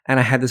And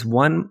I had this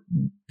one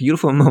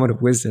beautiful moment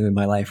of wisdom in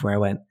my life where I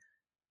went,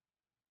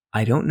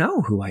 I don't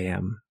know who I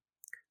am.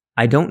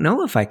 I don't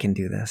know if I can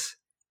do this.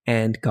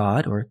 And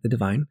God, or the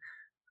divine,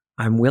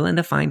 I'm willing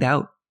to find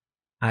out.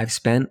 I've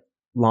spent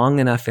long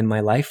enough in my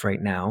life right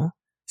now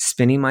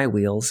spinning my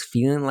wheels,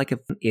 feeling like an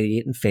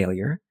idiot and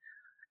failure.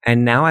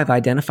 And now I've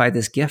identified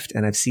this gift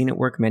and I've seen it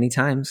work many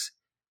times.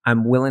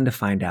 I'm willing to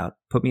find out.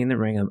 Put me in the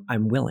ring.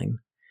 I'm willing.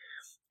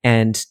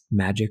 And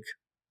magic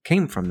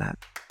came from that.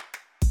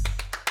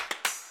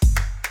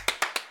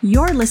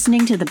 You're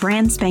listening to the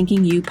Brand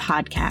Spanking You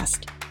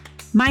podcast.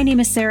 My name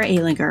is Sarah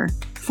Alinger,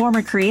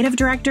 former creative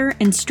director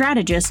and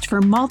strategist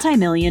for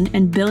multi-million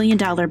and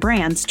billion-dollar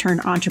brands turned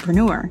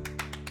entrepreneur.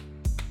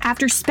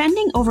 After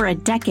spending over a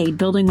decade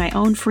building my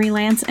own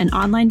freelance and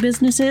online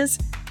businesses,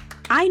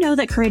 I know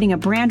that creating a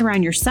brand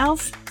around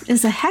yourself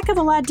is a heck of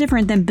a lot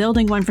different than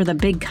building one for the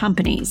big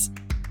companies.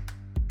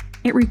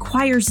 It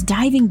requires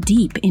diving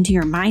deep into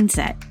your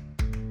mindset,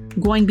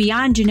 going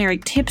beyond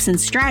generic tips and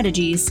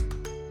strategies,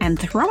 and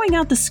throwing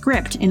out the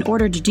script in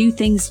order to do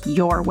things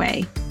your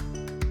way.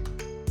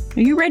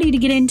 Are you ready to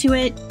get into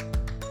it?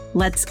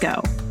 Let's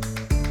go.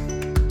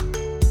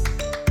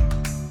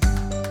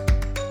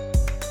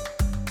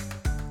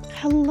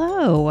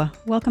 Hello.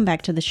 Welcome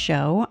back to the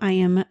show. I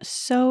am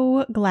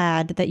so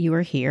glad that you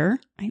are here.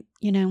 I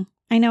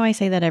know I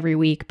say that every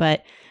week,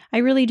 but I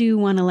really do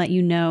want to let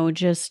you know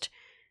just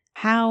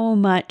how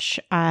much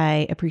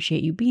I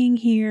appreciate you being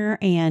here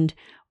and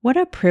what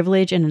a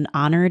privilege and an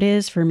honor it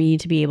is for me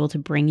to be able to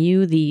bring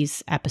you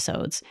these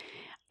episodes.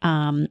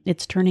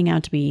 It's turning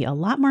out to be a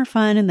lot more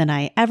fun than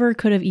I ever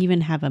could have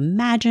even have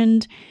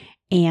imagined.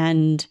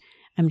 And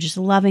I'm just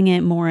loving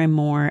it more and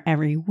more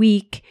every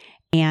week.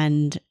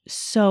 And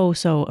so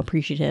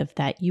appreciative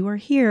that you are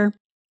here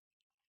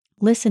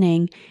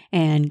listening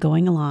and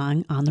going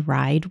along on the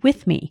ride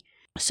with me.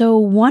 So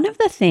one of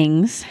the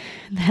things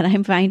that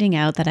I'm finding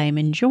out that I'm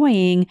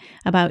enjoying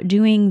about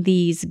doing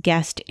these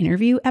guest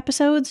interview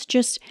episodes,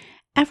 just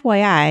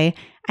FYI,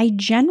 I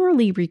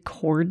generally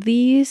record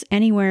these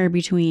anywhere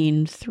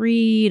between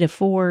 3 to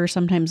 4,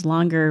 sometimes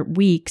longer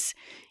weeks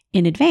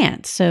in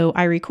advance. So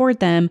I record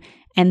them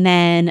and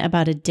then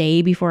about a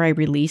day before I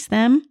release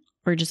them,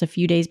 or just a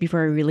few days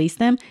before I release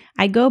them,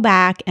 I go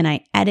back and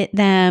I edit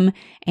them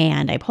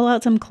and I pull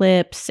out some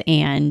clips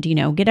and,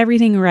 get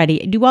everything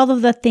ready, do all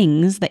of the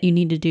things that you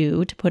need to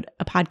do to put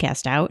a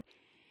podcast out.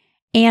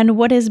 And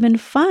what has been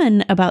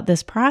fun about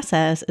this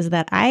process is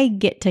that I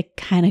get to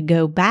kind of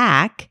go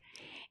back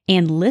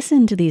and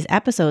listen to these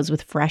episodes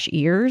with fresh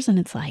ears. And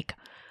it's like,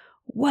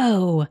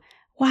 whoa,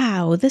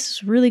 wow, this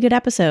is a really good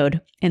episode.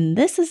 And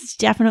this is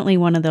definitely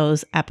one of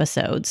those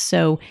episodes.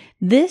 So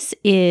this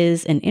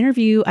is an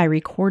interview I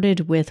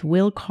recorded with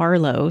Will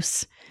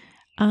Carlos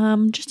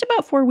just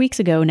about 4 weeks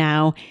ago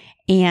now.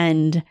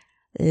 And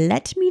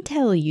let me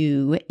tell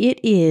you, it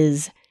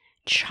is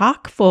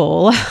chock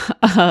full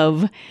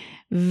of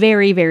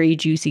very, very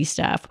juicy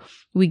stuff.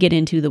 We get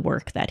into the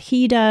work that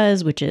he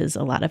does, which is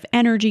a lot of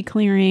energy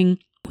clearing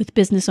with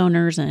business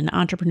owners and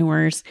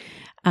entrepreneurs.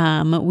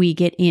 We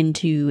get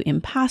into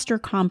imposter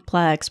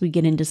complex. We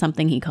get into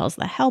something he calls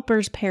the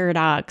helper's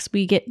paradox.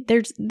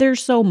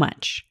 There's so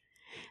much.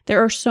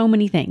 There are so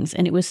many things.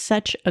 And it was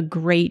such a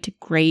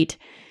great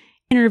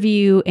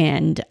interview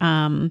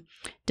and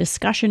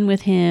discussion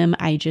with him.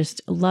 I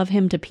just love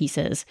him to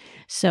pieces.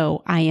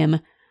 So I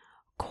am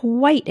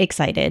quite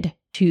excited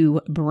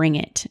to bring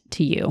it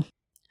to you.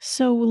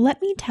 So let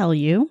me tell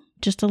you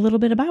just a little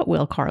bit about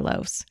Will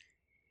Carlos.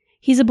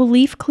 He's a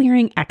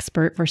belief-clearing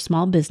expert for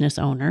small business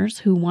owners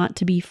who want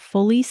to be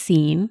fully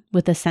seen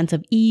with a sense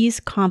of ease,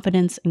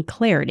 confidence, and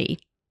clarity.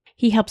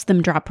 He helps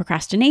them drop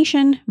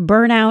procrastination,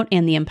 burnout,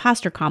 and the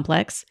imposter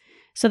complex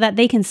so that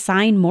they can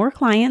sign more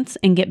clients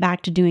and get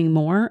back to doing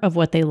more of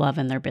what they love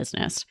in their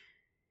business.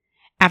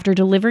 After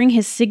delivering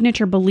his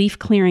signature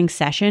belief-clearing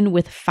session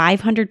with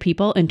 500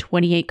 people in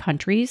 28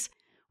 countries,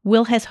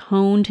 Will has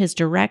honed his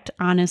direct,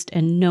 honest,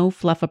 and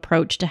no-fluff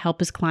approach to help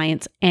his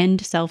clients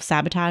end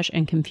self-sabotage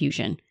and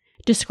confusion.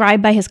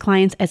 Described by his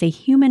clients as a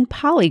human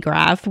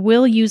polygraph,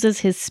 Will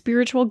uses his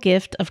spiritual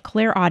gift of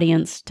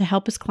clairaudience to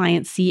help his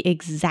clients see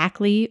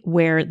exactly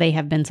where they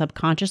have been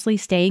subconsciously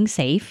staying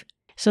safe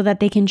so that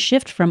they can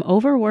shift from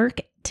overwork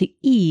to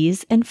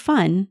ease and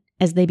fun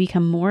as they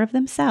become more of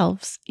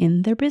themselves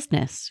in their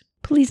business.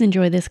 Please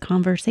enjoy this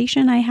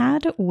conversation I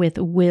had with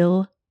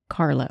Will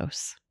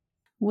Carlos.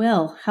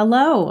 Will,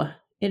 hello.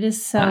 It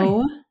is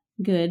so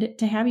good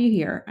to have you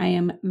here. I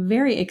am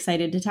very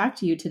excited to talk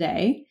to you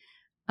today.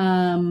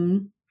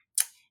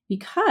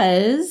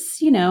 Because,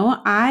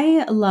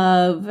 I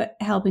love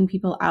helping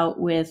people out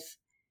with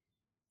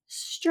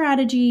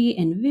strategy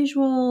and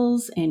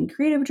visuals and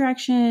creative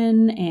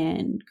direction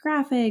and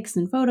graphics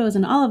and photos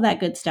and all of that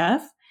good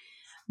stuff.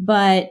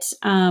 But,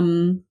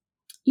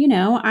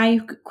 I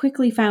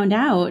quickly found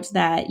out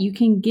that you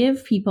can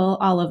give people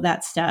all of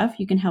that stuff.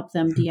 You can help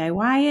them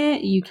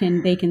DIY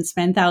it. They can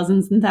spend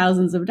thousands and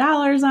thousands of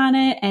dollars on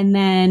it. And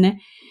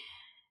then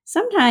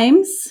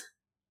sometimes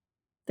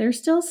they're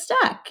still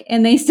stuck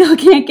and they still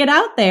can't get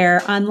out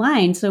there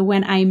online. So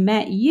when I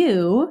met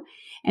you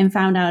and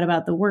found out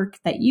about the work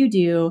that you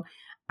do,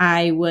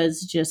 I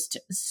was just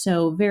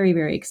so very,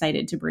 very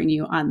excited to bring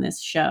you on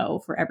this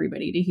show for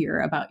everybody to hear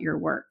about your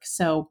work.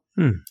 So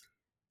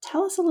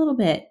tell us a little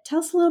bit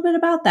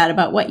about that,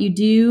 about what you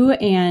do,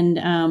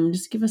 and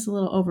just give us a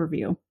little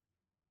overview.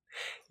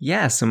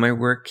 Yeah, so my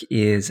work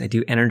is I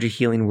do energy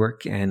healing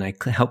work, and I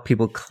help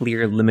people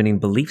clear limiting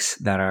beliefs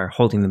that are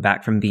holding them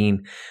back from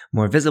being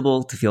more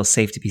visible, to feel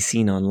safe to be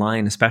seen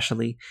online,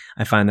 especially.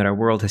 I find that our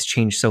world has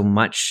changed so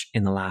much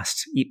in the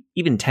last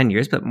even 10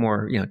 years, but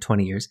more,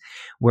 20 years,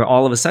 where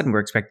all of a sudden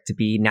we're expected to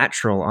be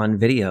natural on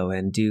video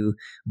and do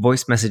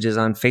voice messages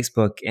on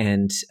Facebook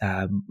and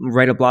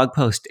write a blog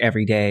post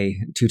every day,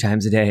 2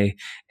 times a day.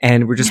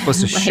 And we're just supposed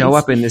to Right. show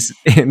up in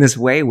this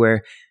way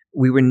where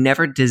we were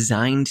never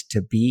designed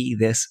to be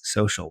this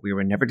social. We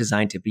were never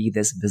designed to be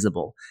this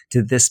visible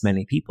to this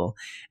many people.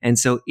 And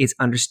so it's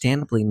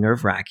understandably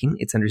nerve-wracking.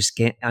 It's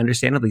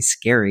understandably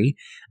scary.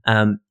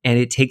 And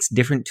it takes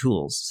different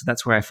tools. So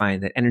that's where I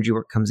find that energy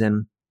work comes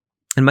in.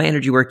 And my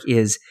energy work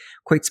is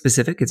quite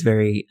specific. It's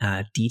very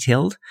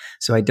detailed.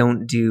 So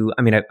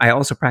I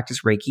also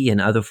practice Reiki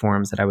and other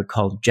forms that I would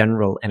call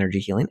general energy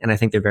healing. And I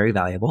think they're very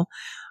valuable.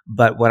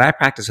 But what I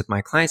practice with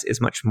my clients is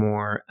much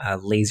more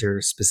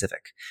laser specific.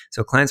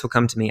 So clients will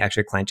come to me.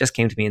 Actually, a client just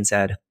came to me and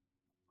said,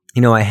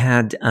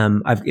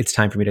 it's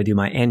time for me to do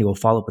my annual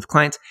follow-up with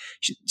clients.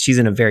 She's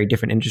in a very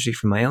different industry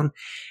from my own.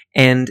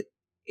 And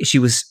she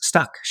was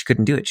stuck. She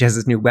couldn't do it. She has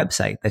this new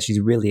website that she's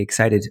really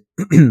excited,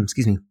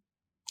 excuse me,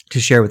 to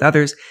share with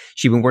others.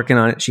 She'd been working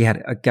on it. She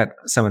had got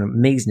someone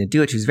amazing to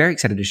do it. She was very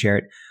excited to share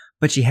it,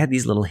 but she had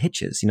these little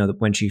hitches.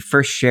 When she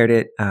first shared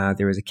it,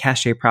 there was a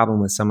cache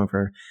problem with some of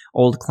her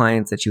old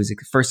clients that she was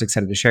first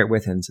excited to share it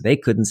with, and so they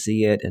couldn't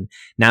see it. And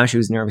now she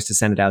was nervous to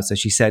send it out. So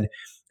she said,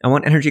 I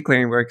want energy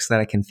clearing work so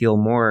that I can feel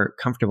more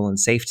comfortable and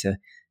safe to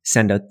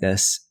send out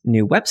this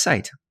new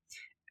website.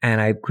 And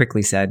I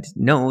quickly said,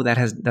 no,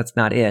 that's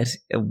not it.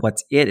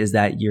 What's it is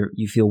that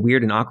you feel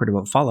weird and awkward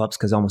about follow-ups,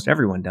 because almost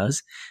everyone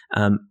does.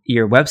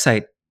 Your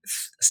website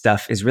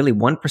stuff is really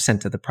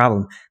 1% of the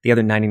problem. The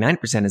other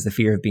 99% is the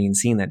fear of being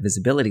seen, that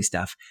visibility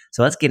stuff.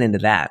 So let's get into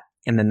that.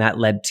 And then that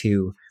led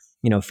to,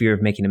 fear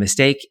of making a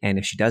mistake. And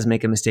if she does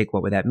make a mistake,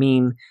 what would that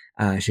mean?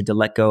 She had to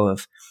let go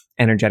of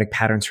energetic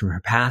patterns from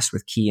her past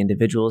with key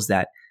individuals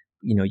that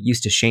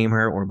used to shame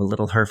her or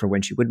belittle her for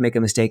when she would make a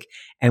mistake.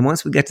 And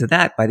once we get to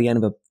that, by the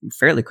end of a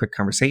fairly quick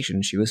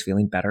conversation, she was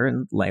feeling better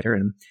and lighter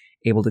and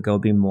able to go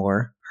be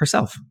more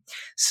herself.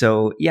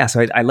 So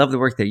I love the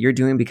work that you're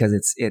doing,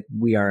 because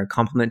we are a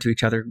complement to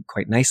each other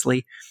quite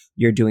nicely.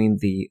 You're doing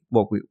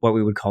what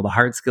we would call the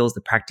hard skills,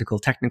 the practical,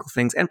 technical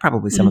things, and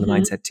probably some of the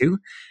mindset too.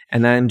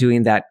 And I'm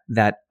doing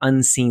that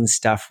unseen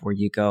stuff where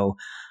you go,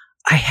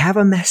 I have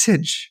a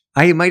message.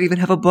 I might even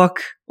have a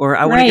book, or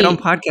I want to get on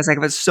podcasts. I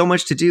have so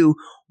much to do.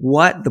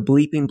 What the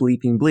bleeping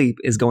bleep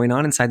is going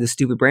on inside this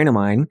stupid brain of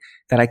mine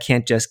that I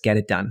can't just get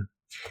it done?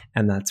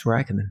 And that's where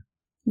I come in.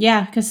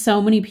 Yeah, because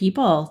so many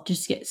people.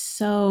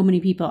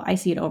 I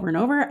see it over and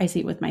over. I see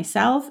it with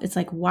myself. It's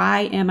like,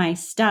 why am I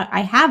stuck?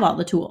 I have all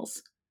the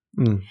tools.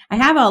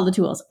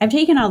 I've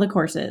taken all the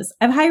courses.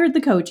 I've hired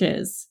the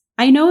coaches.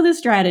 I know the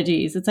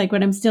strategies. It's like,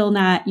 but I'm still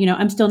not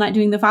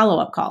doing the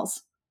follow-up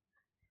calls.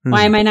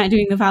 Why am I not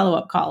doing the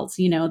follow-up calls?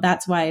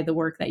 That's why the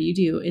work that you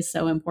do is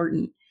so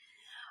important.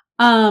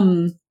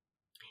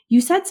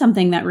 You said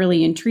something that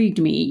really intrigued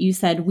me. You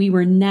said we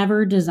were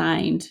never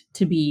designed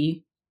to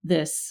be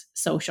this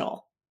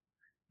social.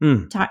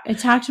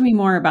 Talk to me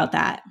more about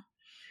that.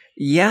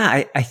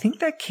 Yeah, I think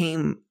that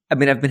came... I've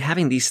been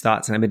having these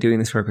thoughts, and I've been doing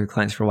this work with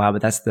clients for a while,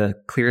 but that's the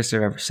clearest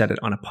I've ever said it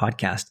on a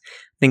podcast.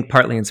 I think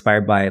partly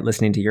inspired by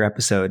listening to your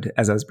episode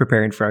as I was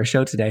preparing for our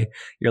show today,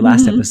 your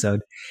last episode.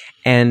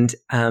 And,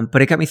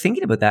 but it got me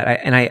thinking about that.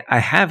 I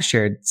have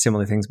shared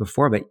similar things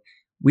before, but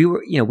we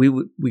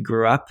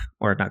grew up,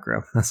 or not grew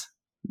up, that's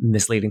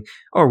misleading,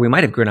 or we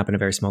might have grown up in a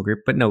very small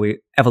group, but no, in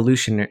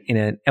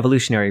an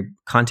evolutionary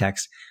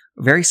context,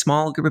 a very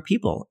small group of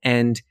people.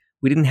 And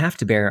we didn't have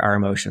to bear our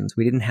emotions.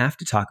 We didn't have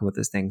to talk about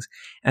those things.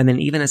 And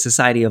then even as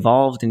society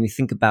evolved, and you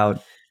think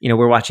about,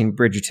 we're watching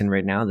Bridgerton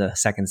right now, the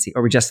second season,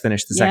 or we just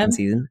finished the second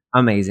season.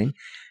 Amazing.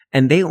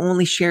 And they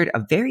only shared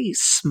a very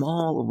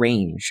small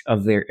range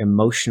of their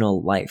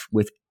emotional life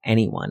with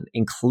anyone,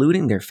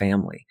 including their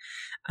family.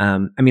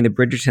 The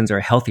Bridgertons are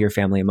a healthier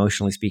family,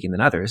 emotionally speaking, than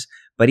others,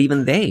 but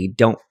even they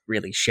don't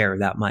really share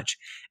that much.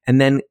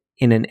 And then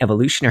in an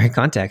evolutionary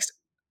context,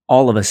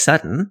 all of a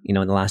sudden, in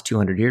the last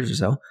 200 years or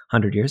so,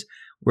 100 years,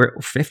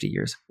 50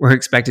 years, we're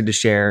expected to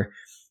share,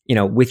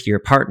 with your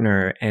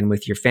partner and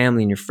with your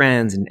family and your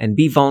friends, and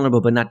be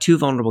vulnerable, but not too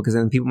vulnerable, because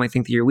then people might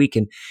think that you're weak,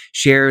 and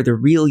share the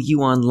real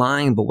you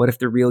online. But what if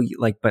the real you,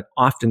 but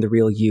often the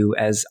real you,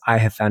 as I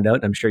have found out,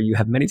 and I'm sure you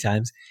have many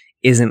times,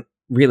 isn't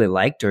really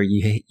liked, or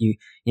you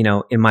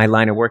in my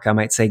line of work, I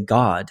might say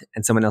God,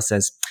 and someone else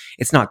says,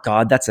 it's not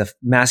God, that's a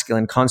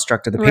masculine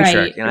construct of the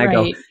patriarchy. And I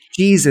go,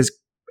 Jesus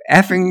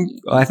effing,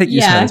 I think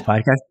you said on this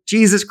podcast,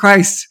 Jesus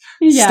Christ,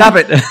 stop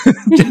it.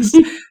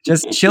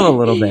 just chill a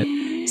little bit.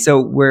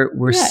 So we're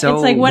Yeah, it's like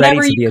so ready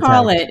whatever to you be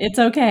call attacked. it, it's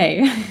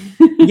okay.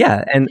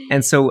 Yeah,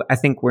 and so I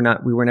think we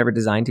were never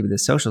designed to be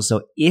this social.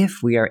 So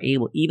if we are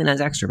able, even as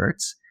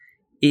extroverts,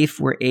 if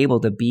we're able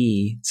to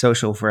be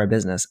social for our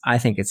business, I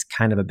think it's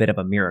kind of a bit of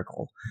a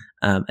miracle,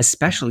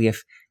 especially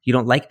if you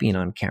don't like being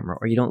on camera,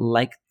 or you don't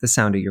like the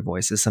sound of your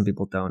voice, as some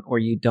people don't, or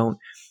you don't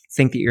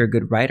think that you're a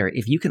good writer.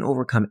 If you can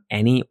overcome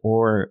any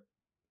or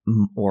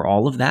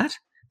all of that,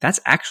 that's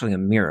actually a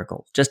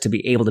miracle. Just to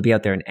be able to be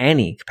out there in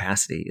any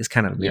capacity is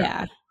kind of a Yeah.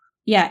 miracle.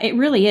 Yeah, it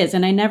really is.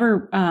 And I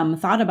never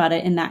thought about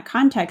it in that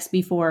context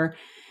before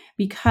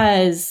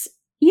because,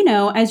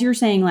 as you're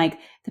saying, like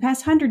the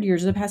past 100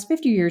 years or the past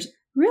 50 years,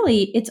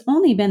 really, it's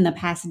only been the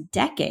past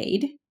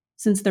decade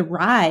since the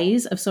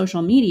rise of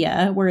social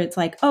media where it's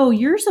like, oh,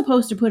 you're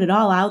supposed to put it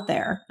all out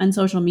there on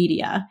social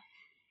media.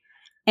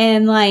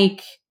 And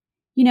like,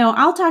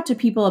 I'll talk to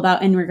people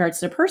about in regards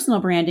to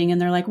personal branding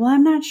and they're like, well,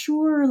 I'm not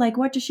sure like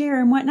what to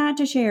share and what not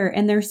to share.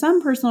 And there's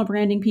some personal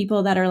branding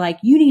people that are like,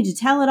 you need to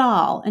tell it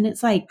all. And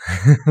it's like,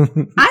 I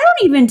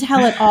don't even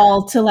tell it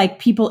all to like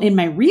people in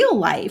my real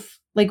life.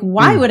 Like,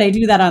 why would I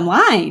do that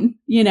online?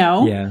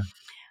 Yeah.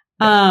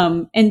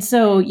 And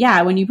so,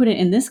 yeah, when you put it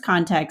in this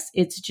context,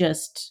 it's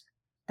just,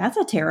 that's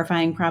a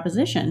terrifying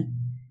proposition.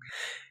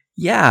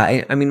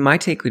 Yeah, I mean, my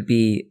take would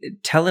be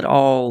tell it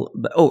all.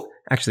 But, oh,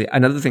 actually,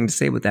 another thing to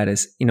say with that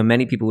is,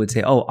 many people would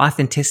say, "Oh,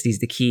 authenticity is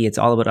the key. It's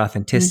all about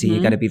authenticity.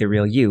 You got to be the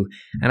real you."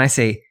 And I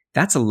say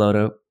that's a load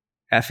of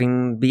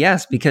effing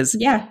BS, because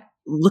Yeah.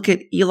 look at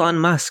Elon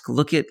Musk.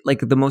 Look at like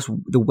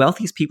the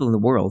wealthiest people in the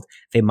world.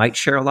 They might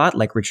share a lot,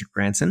 like Richard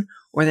Branson,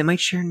 or they might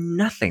share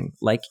nothing,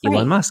 like Elon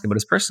Right. Musk, about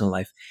his personal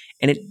life,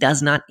 and it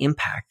does not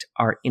impact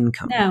our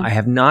income. No. I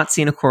have not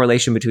seen a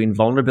correlation between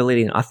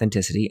vulnerability and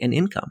authenticity and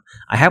income.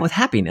 I have with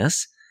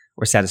happiness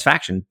or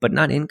satisfaction, but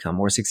not income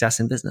or success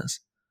in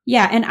business.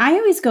 Yeah. And I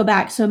always go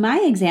back. So my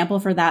example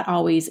for that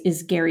always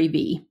is Gary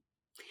Vee.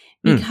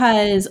 Mm.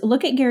 Because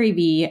look at Gary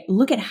Vee,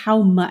 look at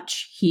how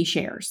much he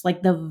shares,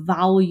 like the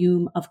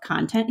volume of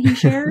content he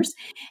shares.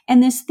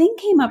 And this thing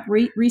came up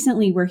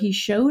recently where he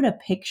showed a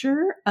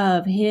picture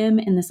of him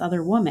and this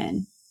other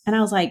woman. And I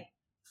was like,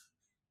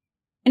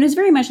 and it was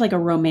very much like a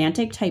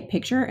romantic type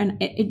picture.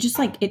 And it just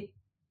like,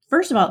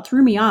 first of all, it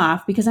threw me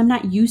off because I'm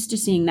not used to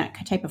seeing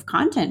that type of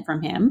content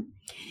from him.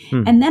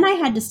 Mm. And then I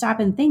had to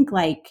stop and think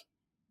like,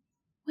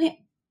 wait,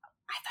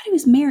 I thought he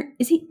was married.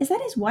 Is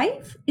that his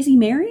wife? Is he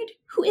married?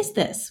 Who is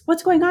this?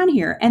 What's going on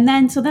here? And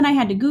then, so then I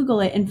had to Google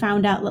it and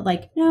found out that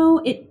like,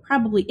 no, it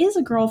probably is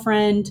a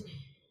girlfriend.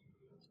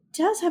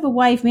 Does have a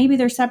wife. Maybe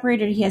they're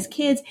separated. He has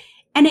kids.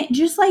 And it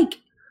just like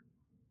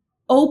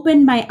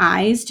opened my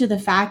eyes to the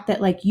fact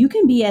that like you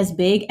can be as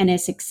big and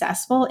as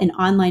successful in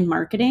online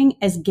marketing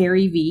as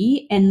Gary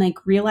Vee and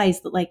like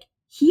realize that like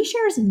he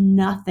shares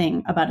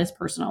nothing about his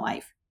personal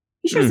life.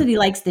 He shares that he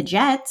likes the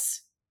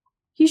Jets.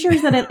 He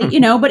shares that,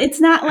 but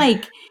it's not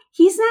like,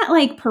 he's not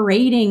like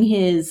parading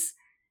his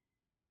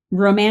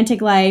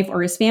romantic life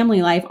or his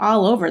family life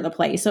all over the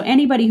place. So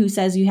anybody who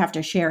says you have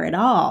to share it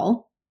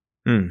all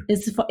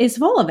is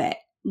full of it.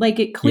 Like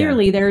it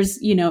clearly there's,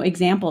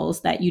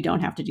 examples that you don't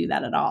have to do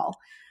that at all.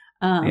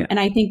 And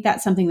I think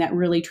that's something that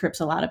really trips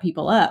a lot of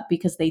people up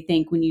because they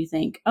think when you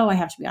think, oh, I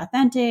have to be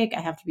authentic,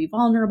 I have to be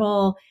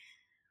vulnerable.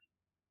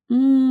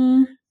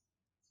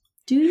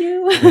 Do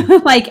you?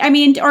 Like, I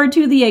mean, or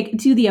to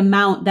the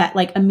amount that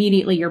like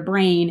immediately your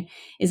brain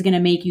is going to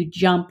make you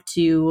jump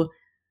to,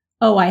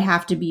 oh, I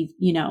have to be,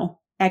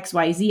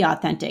 XYZ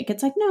authentic.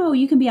 It's like, no,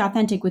 you can be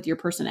authentic with your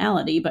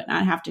personality, but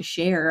not have to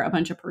share a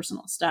bunch of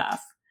personal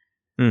stuff.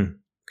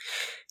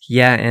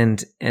 Yeah,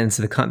 and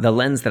so the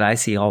lens that I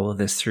see all of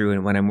this through,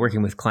 and when I'm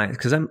working with clients,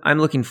 because I'm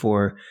looking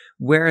for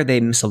where are they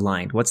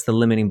misaligned? What's the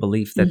limiting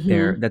belief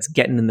that that's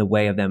getting in the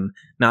way of them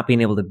not being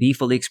able to be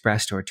fully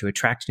expressed, or to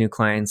attract new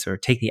clients, or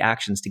take the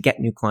actions to get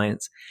new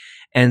clients?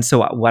 And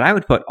so what I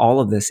would put all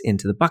of this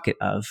into the bucket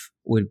of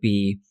would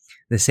be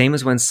the same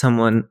as when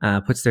someone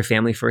puts their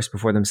family first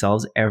before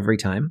themselves every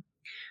time.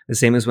 The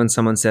same as when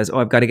someone says, oh,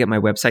 I've got to get my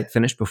website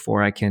finished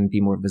before I can be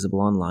more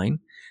visible online.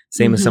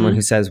 Same as someone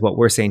who says what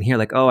we're saying here,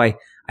 like, oh, I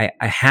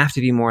have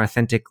to be more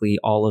authentically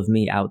all of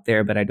me out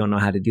there, but I don't know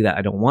how to do that.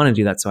 I don't want to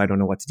do that, so I don't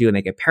know what to do. And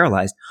they get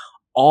paralyzed.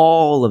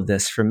 All of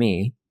this for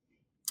me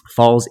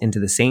falls into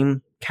the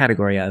same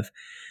category of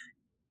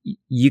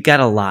you got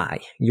to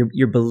lie.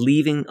 You're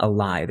believing a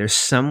lie. There's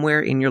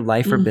somewhere in your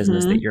life or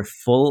business that you're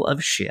full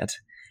of shit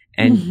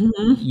and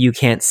you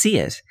can't see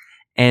it.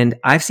 And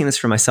I've seen this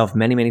for myself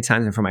many, many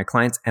times and for my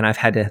clients. And I've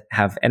had to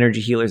have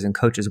energy healers and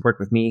coaches work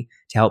with me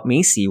to help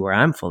me see where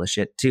I'm full of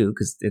shit too,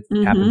 because it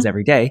happens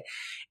every day.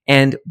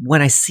 And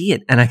when I see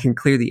it and I can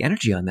clear the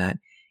energy on that,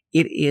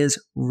 it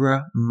is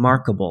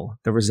remarkable,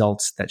 the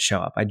results that show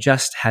up. I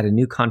just had a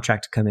new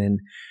contract come in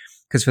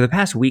because for the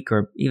past week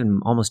or even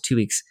almost 2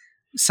 weeks,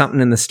 something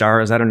in the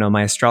stars, I don't know,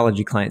 my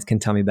astrology clients can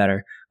tell me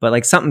better, but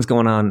like something's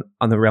going on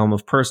the realm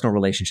of personal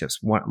relationships.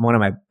 One of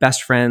my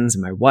best friends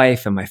and my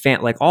wife and my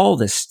family, like all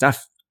this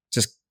stuff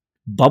just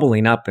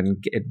bubbling up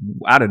and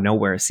out of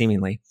nowhere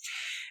seemingly.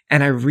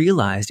 And I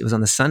realized, it was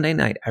on the Sunday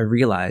night, I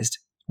realized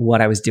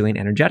what I was doing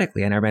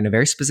energetically. And I ran a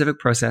very specific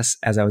process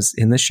as I was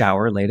in the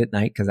shower late at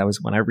night, because that was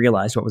when I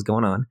realized what was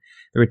going on.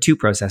 There were 2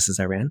 processes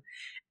I ran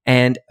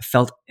and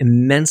felt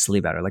immensely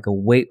better, like a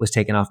weight was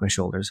taken off my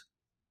shoulders.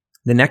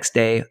 The next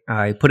day,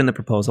 I put in the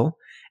proposal,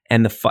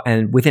 and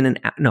within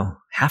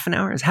half an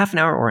hour, is half an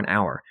hour or an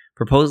hour,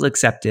 proposal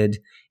accepted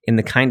in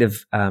the kind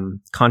of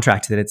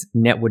contract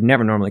that would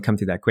never normally come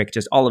through that quick.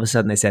 Just all of a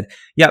sudden, they said,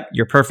 "Yep,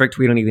 you're perfect.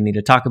 We don't even need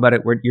to talk about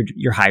it.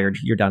 You're hired.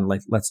 You're done.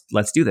 Like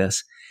let's do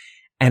this."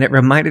 And it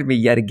reminded me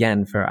yet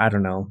again, for I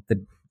don't know,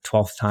 the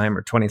 12th time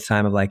or 20th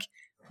time, of like,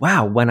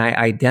 wow, when I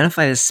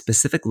identify this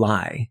specific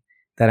lie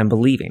that I'm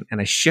believing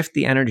and I shift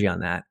the energy on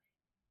that,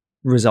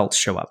 results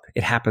show up.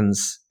 It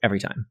happens every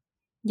time.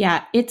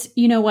 Yeah, it's,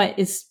 you know what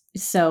is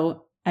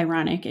so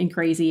ironic and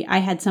crazy. I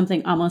had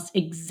something almost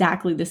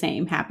exactly the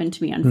same happen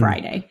to me on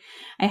Friday.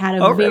 I had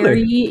a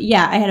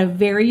I had a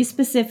very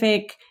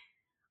specific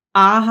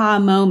aha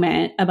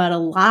moment about a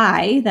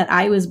lie that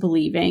I was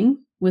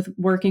believing with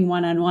working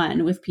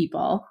one-on-one with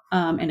people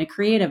in a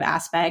creative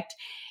aspect.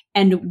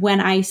 And when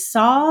I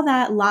saw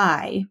that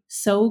lie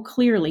so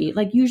clearly,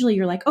 like usually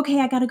you're like, okay,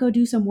 I got to go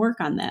do some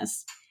work on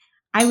this.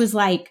 I was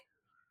like,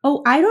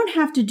 oh, I don't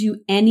have to do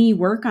any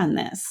work on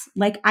this.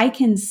 Like I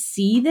can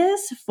see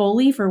this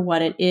fully for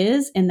what it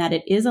is and that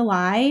it is a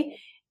lie,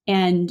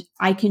 and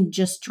I can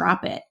just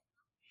drop it.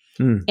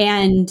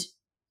 And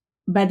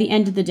by the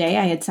end of the day,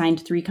 I had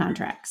signed 3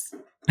 contracts.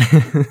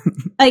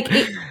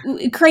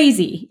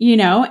 Crazy, you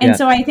know? And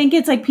so I think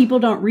it's like people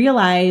don't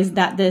realize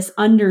that this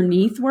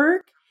underneath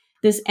work,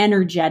 this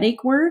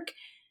energetic work,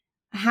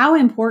 how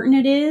important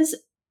it is.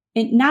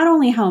 And not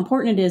only how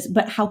important it is,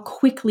 but how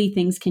quickly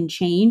things can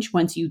change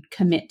once you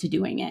commit to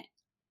doing it.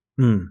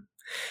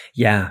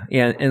 Yeah.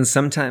 And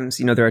sometimes,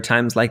 there are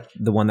times like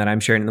the one that I'm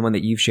sharing and the one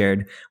that you've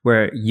shared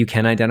where you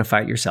can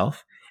identify it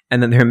yourself.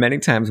 And then there are many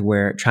times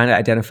where trying to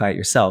identify it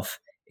yourself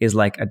is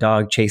like a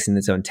dog chasing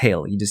its own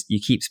tail. You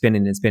keep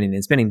spinning and spinning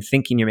and spinning,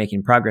 thinking you're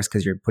making progress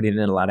because you're putting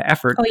in a lot of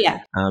effort. Oh, yeah.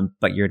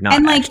 But you're not.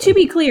 And to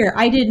be clear,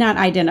 I did not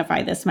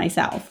identify this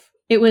myself.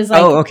 It was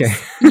like, oh, okay.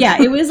 Yeah,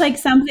 it was like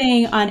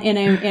something I'm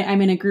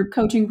in a group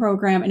coaching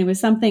program, and it was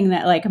something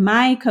that like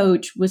my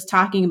coach was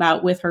talking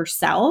about with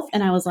herself.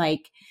 And I was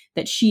like,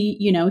 that she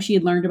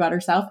had learned about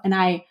herself. And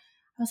I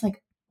was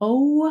like,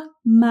 oh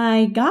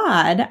my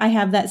God, I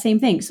have that same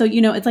thing. So,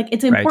 it's like,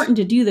 it's important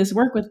to do this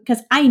work with,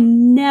 because I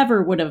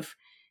never would have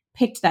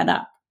picked that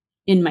up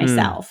in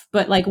myself.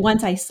 But like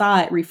once I saw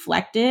it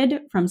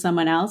reflected from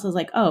someone else, I was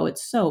like, oh,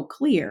 it's so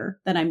clear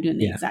that I'm doing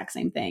the exact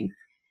same thing.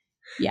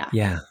 Yeah.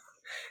 Yeah.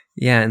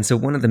 Yeah. And so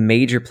one of the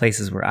major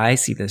places where I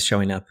see this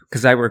showing up,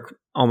 because I work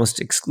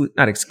almost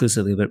not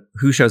exclusively, but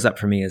who shows up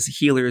for me is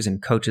healers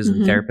and coaches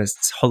and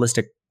therapists,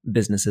 holistic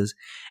businesses.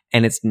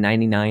 And it's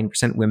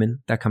 99% women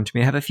that come to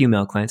me. I have a few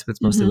male clients, but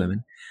it's mostly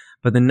women.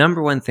 But the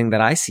number one thing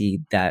that I see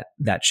that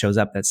shows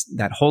up,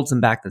 that holds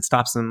them back, that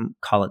stops them,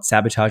 call it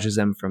sabotages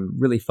them from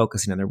really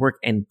focusing on their work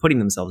and putting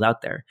themselves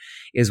out there,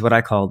 is what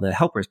I call the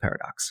helper's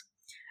paradox.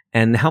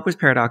 And the helper's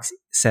paradox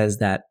says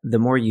that the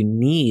more you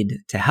need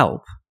to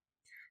help,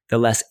 the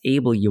less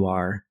able you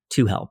are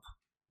to help.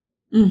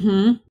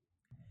 And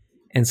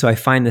so I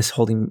find this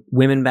holding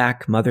women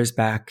back, mothers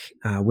back,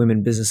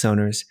 women business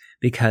owners,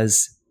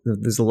 because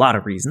there's a lot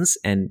of reasons,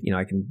 and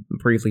I can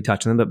briefly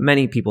touch on them, but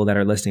many people that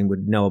are listening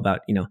would know about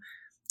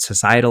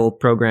societal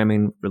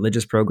programming,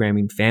 religious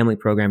programming, family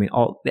programming,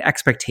 all the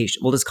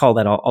expectation. We'll just call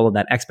that all of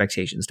that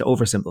expectations, to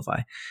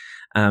oversimplify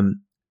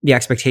the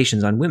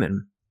expectations on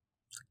women.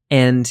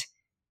 And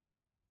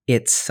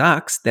it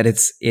sucks that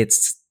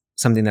it's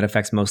something that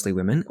affects mostly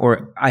women,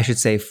 or I should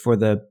say, for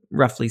the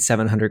roughly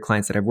 700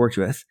 clients that I've worked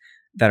with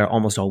that are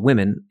almost all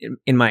women,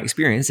 in my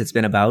experience, it's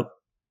been about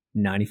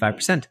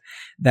 95%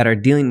 that are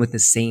dealing with the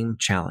same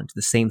challenge,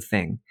 the same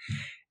thing.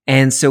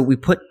 And so we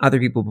put other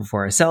people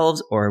before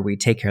ourselves, or we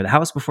take care of the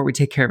house before we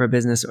take care of our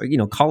business, or,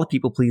 call it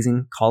people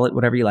pleasing, call it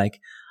whatever you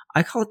like.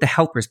 I call it the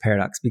helper's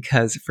paradox,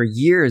 because for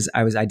years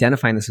I was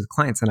identifying this with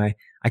clients, and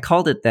I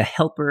called it the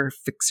helper,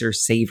 fixer,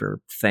 saver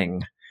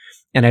thing.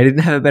 And I didn't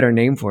have a better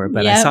name for it,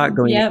 but I saw it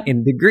going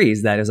in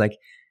degrees. That is like,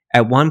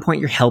 at one point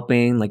you're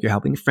helping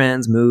your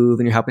friends move,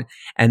 and you're helping.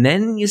 And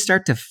then you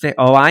start to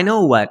I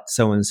know what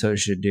so-and-so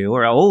should do,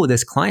 or, oh,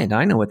 this client,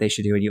 I know what they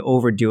should do. And you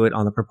overdo it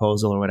on the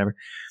proposal or whatever.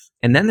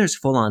 And then there's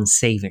full-on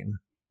saving,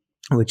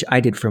 which I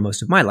did for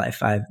most of my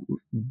life. I've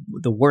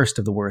the worst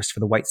of the worst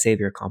for the white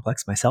savior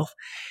complex myself.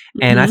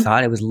 And I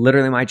thought it was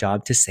literally my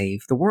job to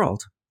save the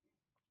world.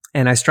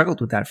 And I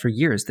struggled with that for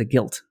years, the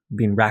guilt,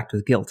 being racked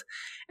with guilt.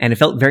 And it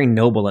felt very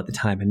noble at the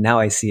time. And now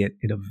I see it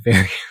in a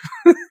very,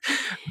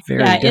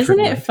 very different isn't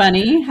it way.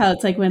 Funny how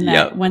it's like when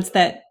once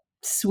that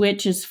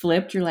switch is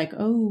flipped, you're like,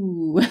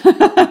 oh,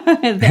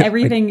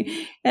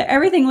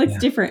 everything looks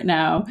different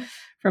now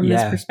from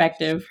this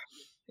perspective.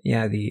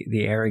 Yeah,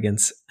 the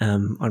arrogance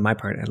on my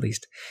part, at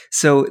least.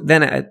 So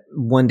then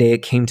one day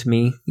it came to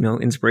me,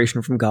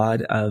 inspiration from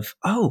God of,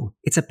 oh,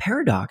 it's a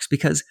paradox,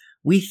 because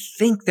we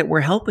think that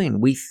we're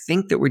helping. We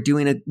think that we're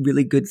doing a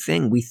really good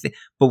thing.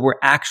 But we're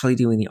actually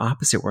doing the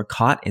opposite. We're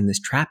caught in this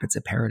trap. It's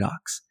a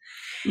paradox.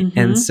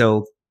 And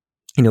so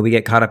we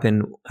get caught up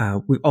in,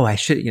 I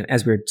should,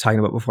 as we were talking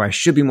about before, I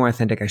should be more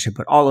authentic. I should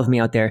put all of me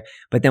out there.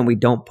 But then we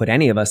don't put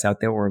any of us out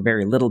there, or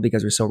very little,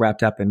 because we're so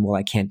wrapped up in, well,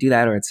 I can't do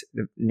that, or it's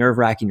nerve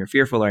wracking or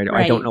fearful, or I don't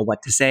Right. know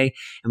what to say.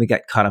 And we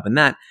get caught up in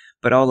that.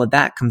 But all of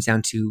that comes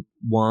down to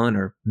one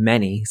or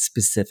many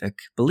specific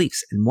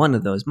beliefs. And one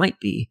of those might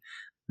be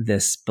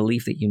this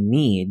belief that you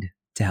need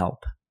to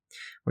help.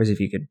 Whereas if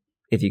you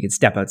could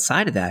step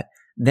outside of that,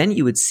 then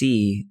you would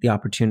see the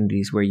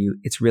opportunities where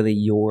it's really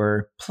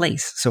your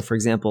place. So for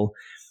example,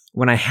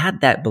 when I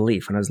had that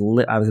belief, when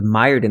I was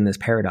mired in this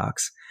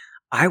paradox,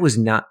 I was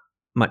not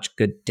much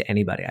good to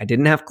anybody. I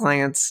didn't have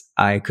clients.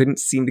 I couldn't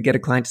seem to get a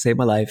client to save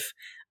my life.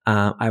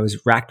 I was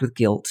racked with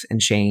guilt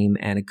and shame,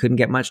 and I couldn't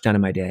get much done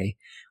in my day.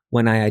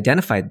 When I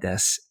identified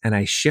this and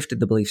I shifted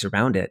the beliefs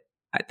around it,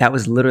 that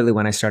was literally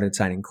when I started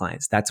signing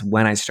clients. That's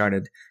when I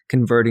started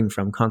converting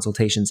from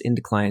consultations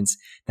into clients.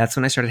 That's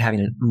when I started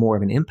having more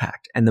of an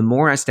impact. And the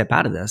more I step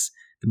out of this,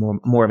 the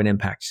more of an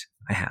impact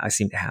I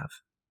seem to have.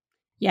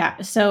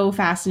 Yeah, so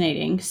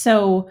fascinating.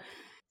 So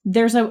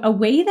there's a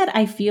way that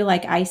I feel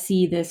like I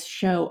see this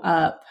show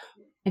up.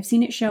 I've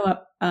seen it show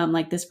up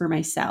like this for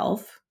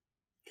myself.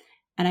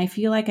 And I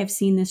feel like I've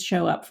seen this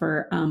show up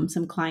for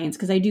some clients,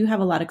 because I do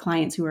have a lot of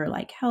clients who are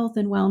like health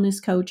and wellness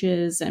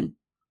coaches.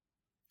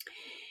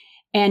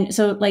 And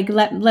so like,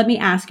 let me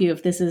ask you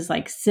if this is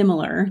like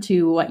similar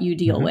to what you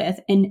deal with.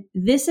 And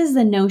this is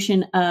the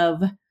notion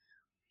of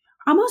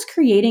almost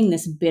creating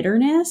this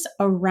bitterness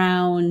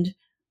around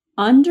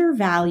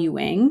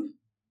undervaluing,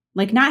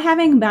 like not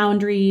having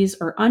boundaries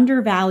or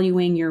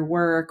undervaluing your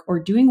work or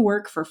doing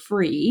work for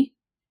free.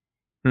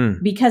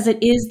 Because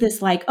it is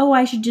this like, oh,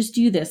 I should just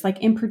do this. Like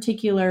in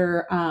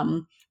particular,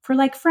 for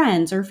like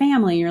friends or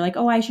family, you're like,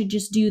 oh, I should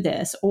just do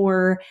this.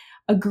 Or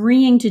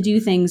agreeing to do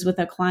things with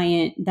a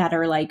client that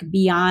are like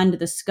beyond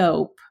the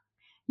scope,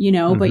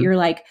 but you're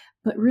like,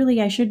 but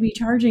really I should be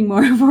charging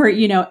more for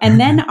it, and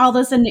then all of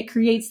a sudden it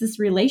creates this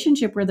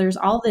relationship where there's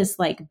all this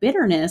like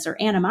bitterness or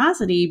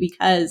animosity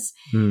because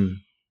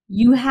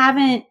you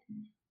haven't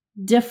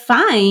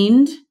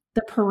defined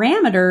the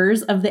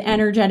parameters of the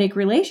energetic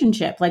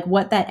relationship, like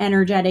what that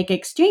energetic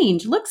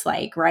exchange looks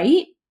like,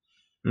 right?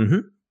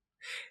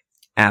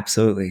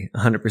 Absolutely,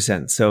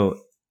 100%. So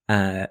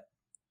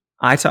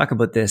I talk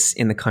about this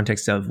in the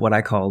context of what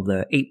I call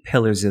the 8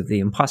 pillars of the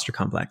imposter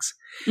complex.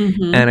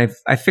 And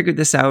I figured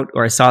this out,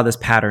 or I saw this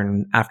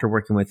pattern after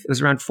working with, it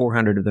was around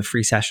 400 of the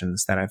free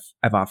sessions that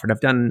I've offered.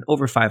 I've done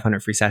over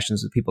 500 free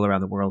sessions with people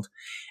around the world.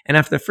 And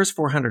after the first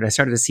 400, I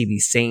started to see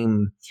these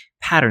same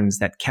patterns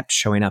that kept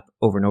showing up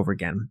over and over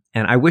again.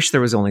 And I wish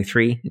there was only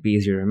 3, it'd be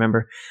easier to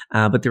remember,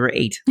 but there were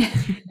 8.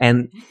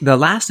 And the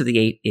last of the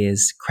 8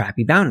 is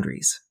crappy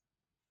boundaries.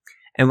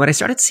 And what I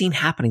started seeing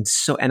happening,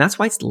 and that's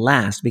why it's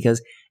last,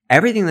 because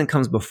everything that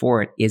comes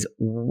before it is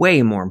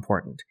way more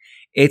important.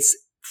 It's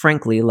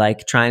frankly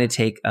like trying to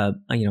take a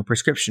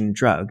prescription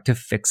drug to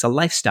fix a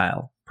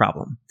lifestyle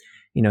problem.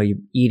 You're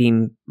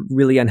eating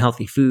really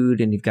unhealthy food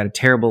and you've got a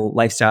terrible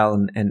lifestyle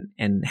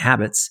and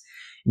habits,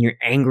 and you're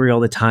angry all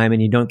the time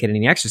and you don't get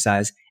any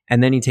exercise,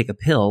 and then you take a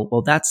pill.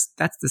 Well, that's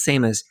the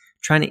same as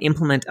trying to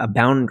implement a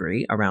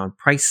boundary around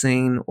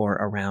pricing or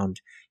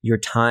around your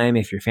time,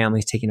 if your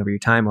family's taking over your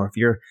time, or if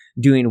you're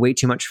doing way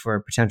too much for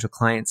potential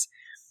clients.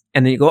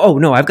 And then you go, oh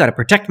no, I've got to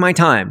protect my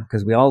time,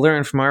 because we all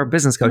learn from our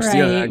business coach,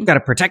 I've got to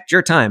protect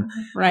your time.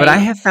 Right. But I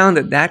have found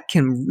that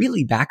can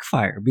really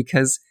backfire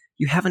because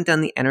you haven't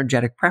done the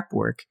energetic prep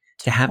work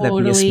to have that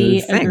be a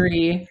smooth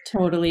thing.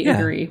 Totally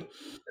agree.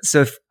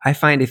 So I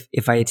find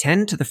if I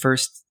attend to the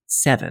first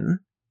 7,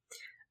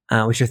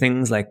 which are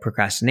things like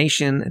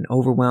procrastination and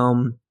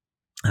overwhelm,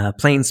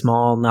 playing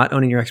small, not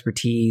owning your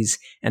expertise,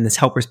 and this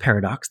helper's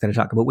paradox that I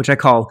talk about, which I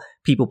call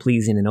people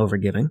pleasing and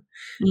overgiving.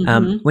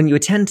 When you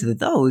attend to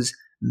those,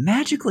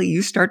 magically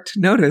you start to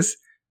notice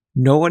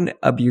no one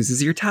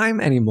abuses your time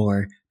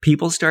anymore.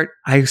 People start,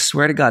 I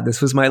swear to God,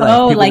 this was my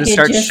life. People like just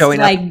start showing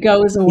up.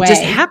 Goes away. It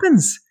just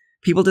happens.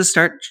 People just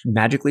start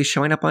magically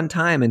showing up on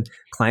time, and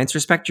clients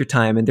respect your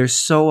time, and they're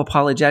so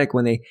apologetic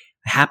when they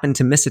happen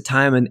to miss a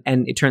time,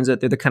 and it turns out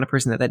they're the kind of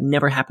person that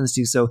never happens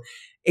to. So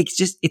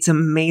it's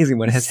amazing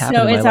what has happened.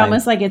 So it's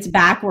almost like it's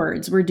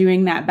backwards. We're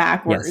doing that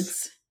backwards.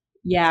 Yes.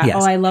 Yeah.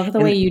 Yes. I love the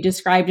way you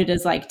described it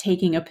as like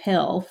taking a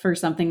pill for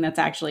something that's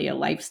actually a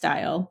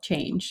lifestyle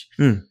change.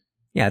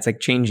 Yeah. It's like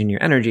changing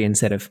your energy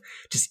instead of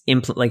just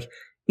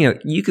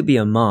you could be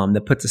a mom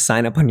that puts a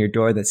sign up on your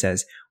door that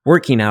says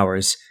working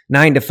hours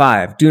 9 to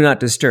 5, do not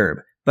disturb.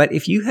 But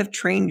if you have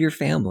trained your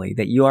family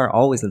that you are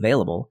always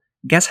available,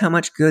 guess how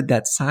much good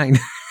that sign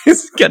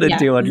is going to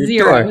do on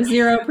your door?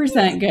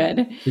 0%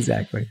 good.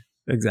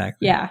 Exactly.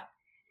 Yeah.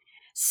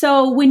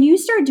 So when you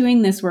start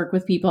doing this work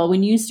with people,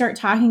 when you start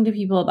talking to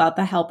people about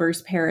the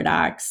helper's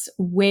paradox,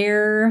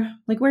 where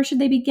should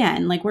they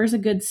begin? Like, where's a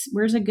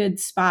good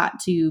spot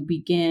to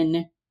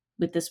begin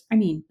with this? I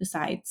mean,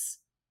 besides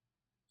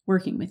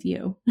working with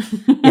you,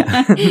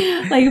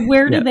 like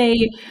where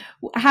do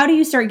how do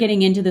you start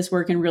getting into this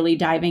work and really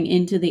diving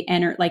into the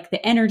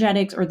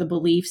energetics or the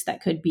beliefs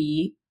that could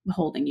be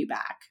holding you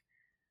back?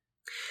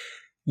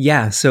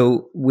 Yeah.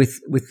 So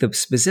with the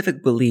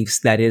specific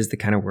beliefs, that is the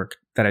kind of work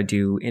that I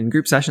do in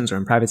group sessions or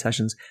in private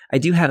sessions. I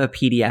do have a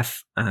PDF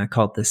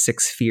called The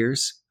 6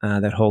 Fears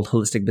that hold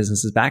holistic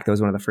businesses back. That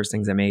was one of the first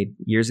things I made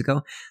years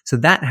ago. So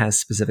that has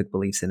specific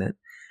beliefs in it.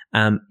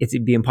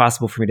 It'd be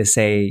impossible for me to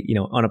say,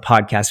 on a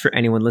podcast for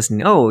anyone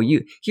listening, oh,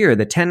 here are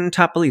the 10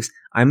 top beliefs.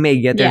 I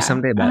may get there Yeah,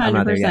 someday, but I'm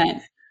not there yet.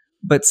 100%.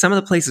 But some of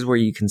the places where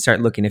you can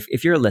start looking,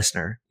 if you're a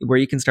listener, where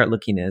you can start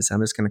looking is,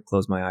 I'm just going to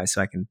close my eyes so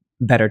I can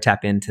better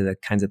tap into the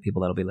kinds of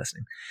people that'll be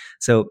listening.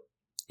 So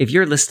if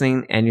you're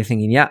listening and you're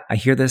thinking, yeah, I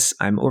hear this,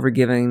 I'm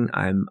overgiving,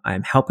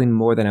 I'm helping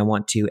more than I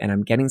want to, and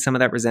I'm getting some of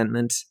that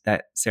resentment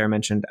that Sarah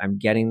mentioned, I'm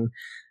getting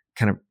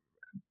kind of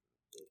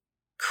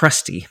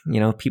crusty,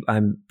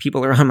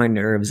 people are on my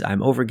nerves, I'm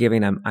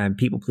overgiving, I'm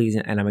people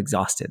pleasing, and I'm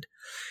exhausted.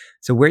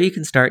 So where you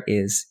can start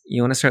is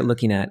you want to start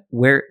looking at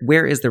where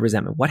is the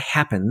resentment? What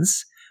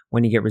happens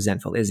when you get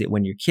resentful? Is it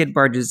when your kid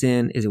barges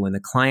in? Is it when the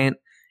client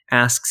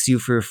asks you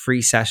for a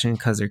free session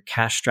because they're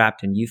cash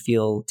strapped and you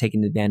feel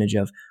taken advantage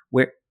of?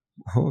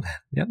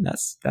 Yep,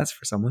 that's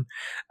for someone.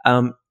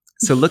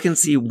 So look and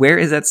see where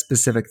is that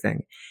specific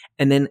thing.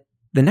 And then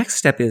the next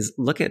step is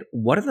look at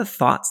what are the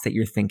thoughts that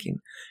you're thinking.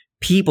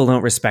 People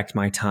don't respect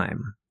my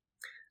time.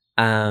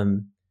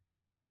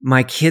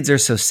 My kids are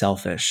so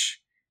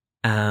selfish.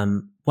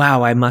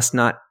 Wow, I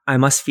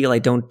must feel I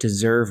don't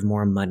deserve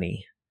more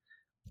money.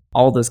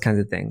 All those kinds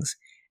of things.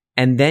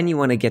 And then you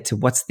want to get to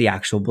what's the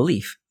actual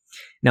belief.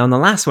 Now, in the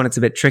last one, it's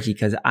a bit tricky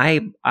because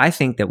I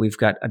think that we've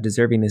got a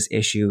deservingness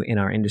issue in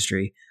our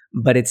industry,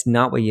 but it's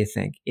not what you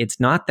think.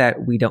 It's not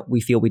that we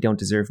feel we don't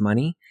deserve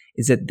money.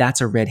 It's that that's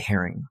a red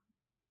herring.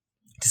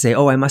 To say,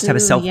 oh, I must have a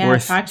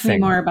self-worth talk to thing.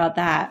 me more about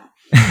that.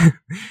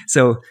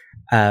 Oh,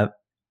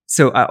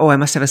 I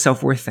must have a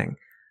self-worth thing.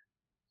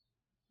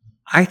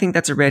 I think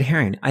that's a red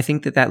herring. I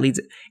think that leads.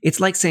 It's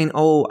like saying,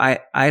 oh,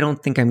 I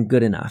don't think I'm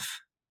good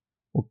enough.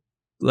 Well,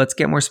 let's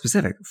get more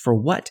specific. For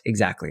what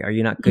exactly? Are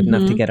you not good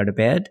enough to get out of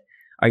bed?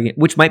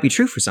 Which might be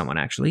true for someone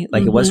actually.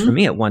 Like it was for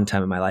me at one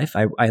time in my life.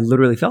 I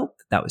literally felt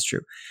that was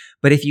true.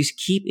 But if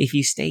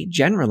you stay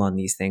general on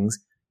these things,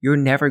 you're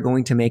never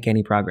going to make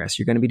any progress.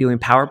 You're going to be doing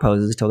power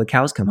poses till the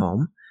cows come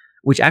home,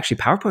 which actually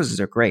power poses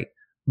are great.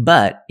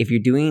 But if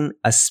you're doing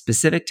a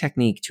specific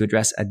technique to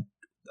address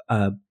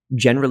a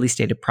generally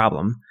stated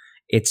problem,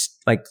 it's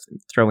like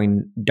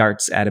throwing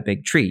darts at a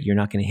big tree. You're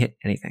not going to hit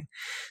anything.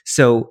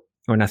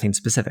 Or nothing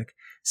specific.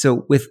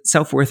 So with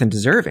self-worth and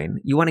deserving,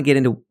 you want to get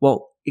into,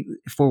 well,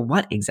 for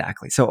what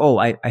exactly? So,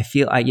 I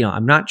feel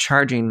I'm not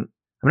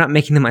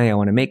making the money I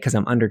want to make because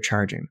I'm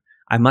undercharging.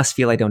 I must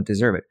feel I don't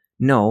deserve it.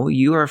 No,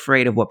 you are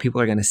afraid of what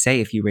people are going to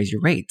say if you raise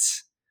your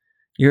rates.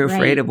 You're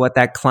afraid of what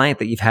that client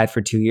that you've had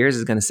for 2 years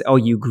is going to say. Oh,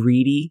 you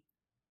greedy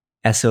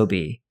SOB.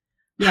 Yeah.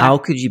 How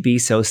could you be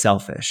so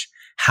selfish?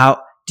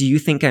 How do you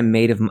think I'm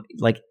made of,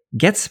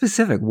 get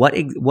specific.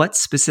 What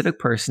specific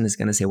person is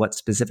going to say what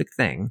specific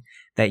thing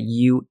that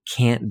you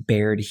can't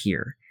bear to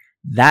hear?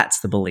 That's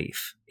the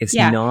belief. It's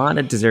not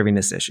a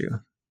deservingness issue.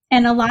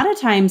 And a lot of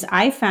times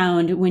I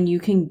found when you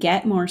can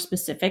get more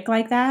specific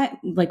like that,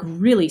 like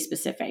really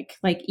specific,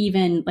 like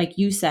even like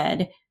you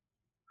said,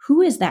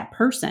 who is that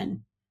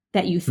person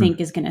that you think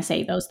is going to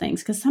say those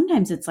things? Because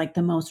sometimes it's like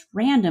the most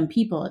random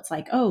people. It's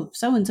like, oh,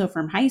 so-and-so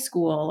from high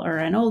school or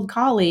an old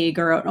colleague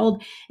or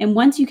and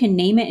once you can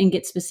name it and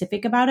get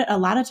specific about it, a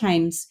lot of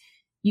times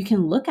you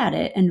can look at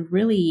it and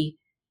really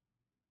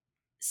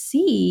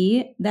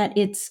see that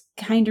it's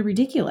kind of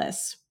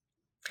ridiculous.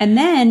 And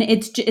then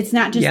it's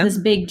not just this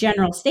big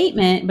general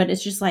statement, but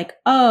it's just like,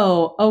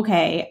 oh,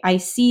 okay, I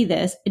see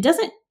this. It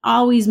doesn't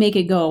always make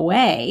it go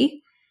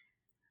away,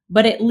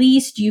 but at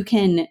least you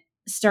can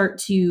start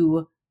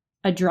to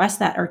address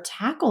that or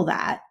tackle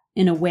that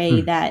in a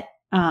way that,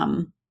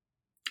 I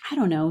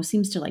don't know,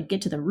 seems to like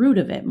get to the root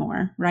of it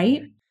more,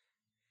 right?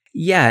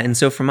 Yeah. And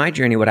so for my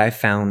journey, what I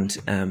found,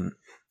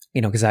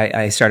 because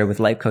I started with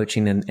life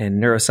coaching and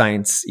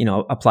neuroscience,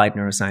 applied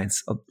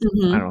neuroscience, I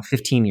don't know,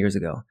 15 years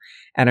ago.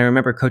 And I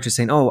remember coaches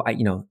saying, oh,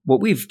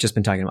 what we've just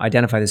been talking about,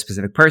 identify the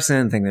specific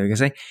person, thing that you're going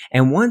to say.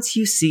 And once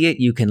you see it,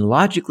 you can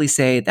logically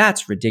say,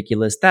 that's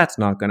ridiculous. That's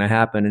not going to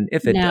happen. And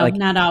if it,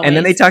 not always. And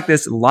then they talk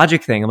this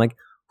logic thing. I'm like,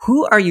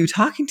 who are you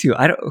talking to?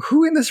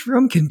 Who in this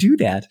room can do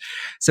that?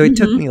 So it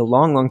took me a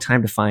long, long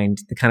time to find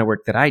the kind of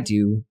work that I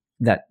do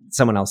that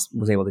someone else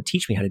was able to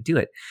teach me how to do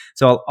it.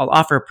 So I'll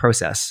offer a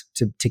process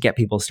to get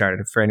people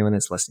started for anyone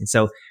that's listening.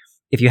 So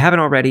if you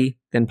haven't already,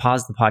 then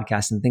pause the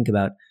podcast and think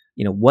about,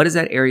 what is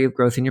that area of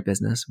growth in your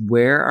business?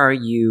 Where are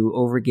you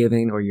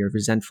overgiving or you're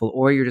resentful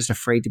or you're just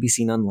afraid to be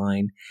seen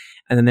online?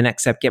 And then the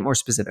next step, get more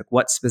specific.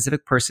 What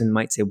specific person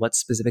might say what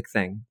specific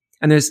thing?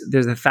 And there's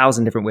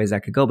 1,000 different ways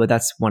that could go, but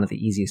that's one of the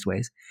easiest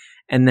ways.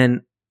 And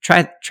then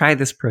try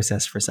this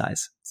process for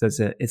size. So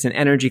it's an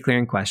energy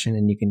clearing question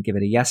and you can give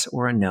it a yes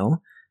or a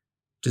no.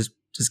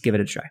 Just give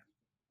it a try.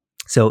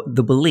 So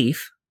the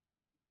belief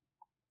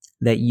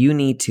that you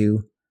need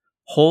to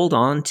hold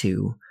on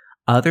to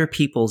other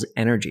people's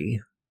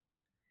energy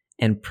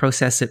and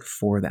process it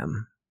for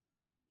them.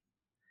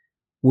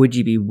 Would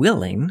you be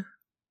willing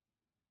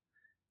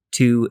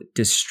to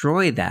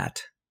destroy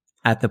that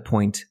at the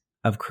point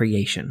of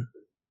creation?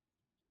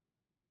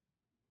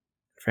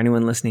 For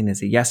anyone listening,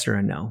 is a yes or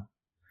a no?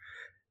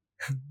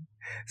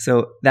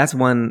 So that's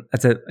one.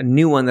 That's a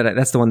new one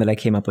that's the one that I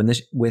came up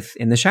with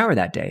in the shower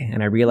that day,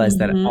 and I realized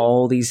that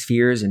all these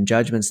fears and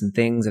judgments and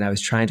things, and I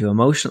was trying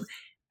to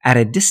at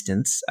a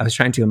distance, I was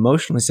trying to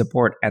emotionally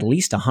support at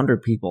least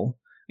 100 people.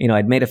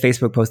 I'd made a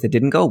Facebook post that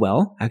didn't go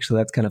well.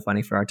 Actually, that's kind of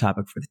funny for our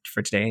topic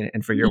for today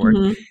and for your work.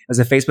 It was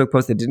a Facebook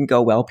post that didn't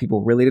go well.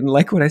 People really didn't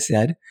like what I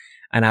said,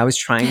 and I was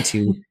trying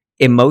to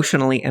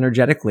emotionally,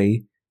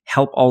 energetically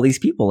help all these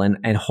people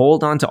and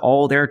hold on to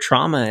all their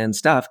trauma and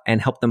stuff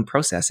and help them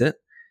process it.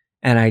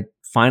 And I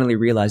finally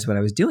realized what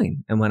I was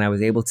doing. And when I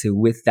was able to,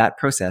 with that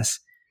process,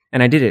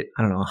 and I did it,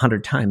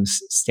 100 times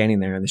standing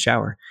there in the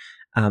shower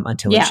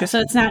until it shifted. So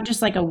it's not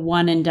just like a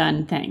one and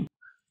done thing.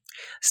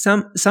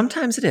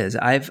 Sometimes it is.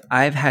 I've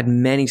had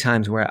many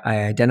times where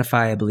I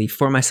identify a belief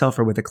for myself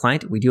or with a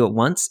client. We do it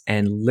once,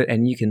 and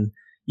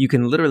you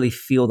can literally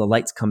feel the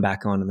lights come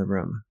back on in the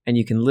room, and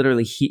you can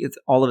literally hear.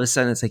 All of a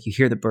sudden, it's like you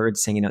hear the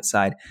birds singing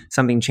outside.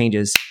 Something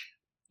changes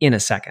in a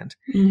second,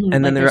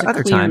 and then there are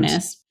other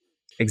times.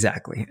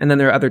 Exactly. And then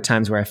there are other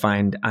times where I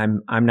find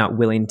I'm not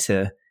willing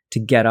to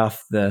get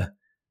off the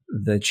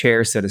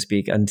chair, so to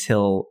speak,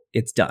 until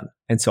it's done.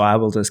 And so I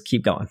will just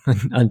keep going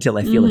until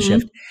I feel a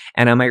shift.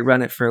 And I might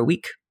run it for a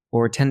week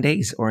or 10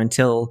 days or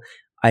until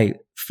I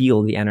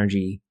feel the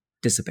energy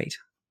dissipate,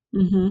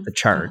 the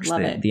charge,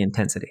 the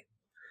intensity.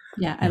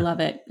 Yeah, I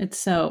love it.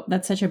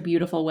 That's such a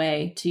beautiful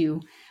way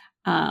to,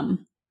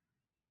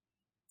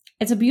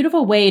 it's a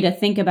beautiful way to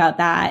think about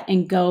that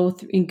and go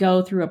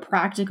through a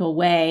practical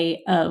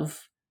way of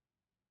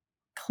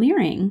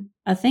clearing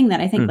a thing that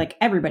I think like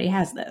everybody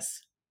has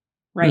this,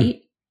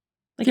 right?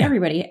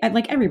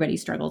 Everybody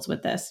struggles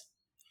with this.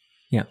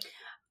 Yeah.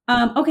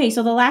 Okay.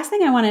 So the last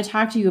thing I want to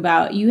talk to you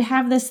about, you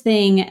have this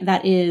thing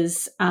that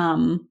is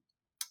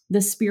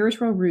the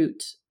spiritual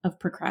root of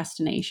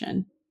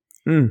procrastination.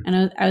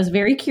 And I was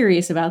very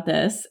curious about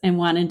this and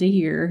wanted to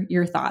hear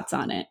your thoughts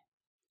on it.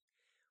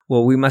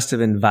 Well, we must have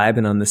been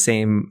vibing on the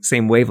same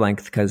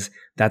wavelength, because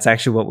that's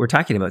actually what we're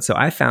talking about. So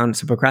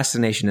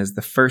procrastination is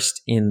the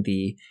first in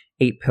the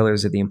 8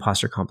 pillars of the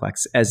imposter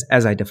complex, as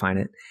I define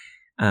it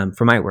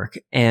for my work.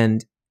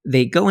 And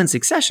they go in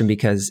succession,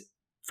 because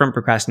from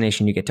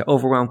procrastination, you get to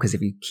overwhelm, because if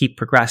you keep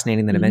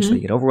procrastinating, then eventually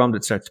you get overwhelmed,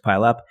 it starts to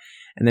pile up.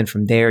 And then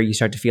from there, you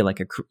start to feel like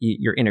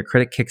your inner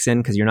critic kicks in,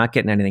 because you're not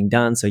getting anything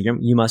done. So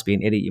you must be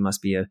an idiot. You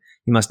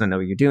must not know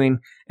what you're doing.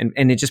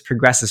 And it just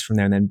progresses from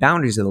there. And then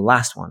boundaries are the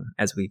last one,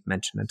 as we've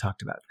mentioned and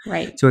talked about.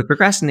 Right. So with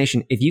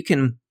procrastination, if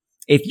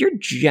you're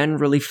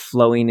generally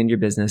flowing in your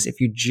business,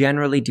 if you're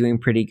generally doing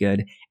pretty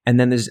good, and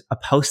then there's a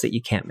post that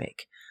you can't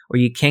make, or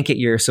you can't get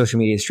your social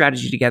media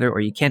strategy together,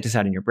 or you can't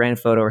decide on your brand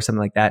photo or something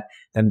like that,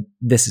 then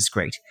this is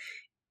great.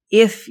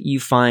 If you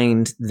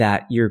find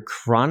that you're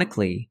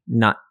chronically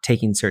not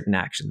taking certain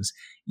actions,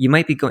 you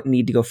might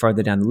need to go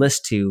farther down the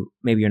list to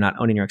maybe you're not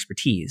owning your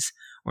expertise,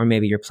 or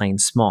maybe you're playing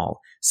small.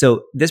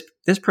 So this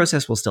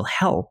process will still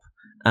help,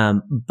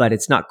 but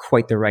it's not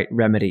quite the right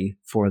remedy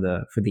for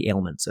the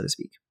ailment, so to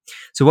speak.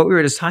 So what we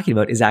were just talking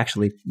about is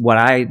actually what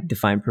I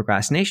define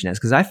procrastination as,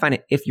 because I find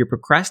it, if you're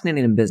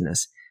procrastinating in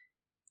business,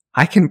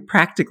 I can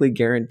practically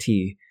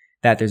guarantee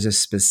that there's a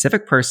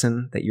specific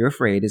person that you're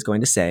afraid is going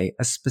to say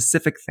a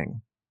specific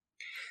thing.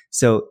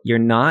 So you're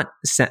not,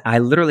 I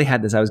literally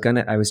had this, I was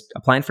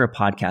applying for a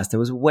podcast that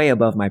was way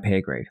above my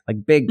pay grade, like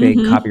big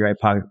copyright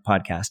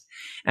podcast.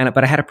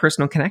 But I had a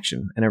personal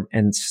connection.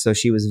 And so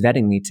she was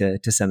vetting me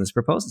to send this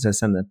proposal, to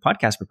send the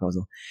podcast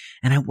proposal.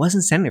 And I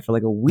wasn't sending it for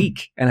like a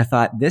week. And I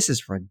thought, this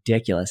is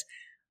ridiculous.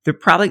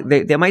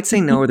 They might say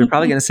no, or they're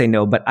probably going to say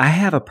no, but I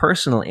have a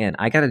personal in.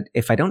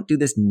 If I don't do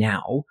this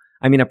now,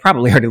 I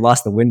probably already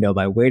lost the window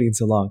by waiting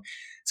so long.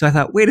 So I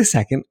thought, wait a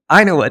second,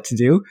 I know what to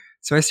do.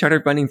 So I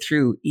started running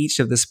through each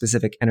of the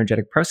specific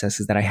energetic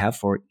processes that I have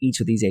for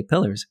each of these 8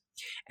 pillars.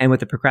 And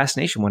with the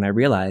procrastination one, I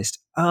realized,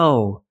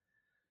 I'm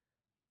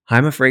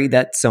afraid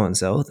that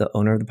so-and-so, the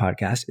owner of the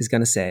podcast, is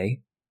going to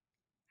say,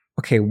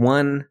 okay,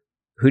 1,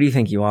 who do you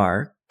think you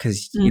are?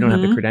 Because you don't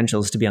have the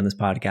credentials to be on this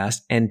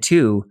podcast. And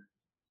 2,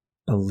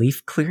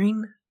 belief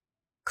clearing?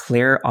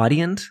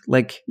 Clairaudient?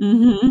 Like,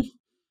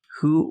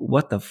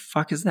 what the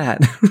fuck is that?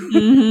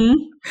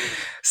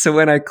 So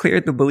when I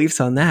cleared the beliefs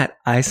on that,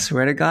 I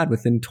swear to God,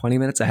 within 20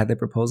 minutes, I had the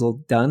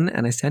proposal done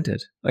and I sent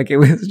it. Like, it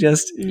was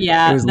just,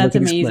 that's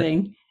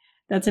amazing.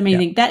 That's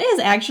amazing. Yeah. That is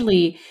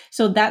actually,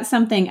 so that's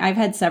something I've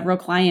had several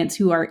clients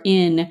who are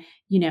in,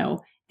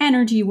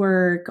 energy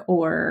work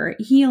or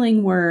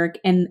healing work.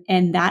 And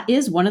that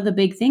is one of the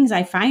big things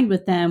I find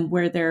with them,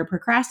 where they're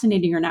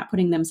procrastinating or not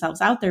putting themselves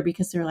out there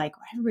because they're like,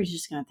 well, everybody's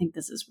just going to think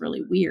this is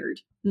really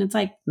weird. And it's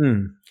like,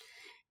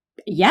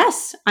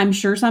 yes, I'm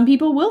sure some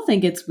people will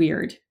think it's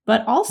weird,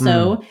 but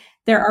also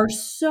there are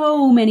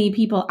so many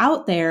people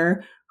out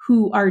there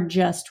who are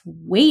just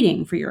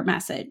waiting for your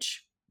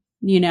message,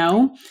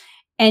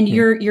 and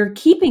you're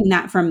keeping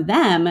that from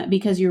them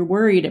because you're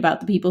worried about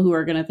the people who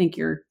are going to think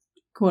you're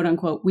quote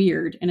unquote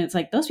weird. And it's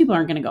like, those people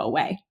aren't going to go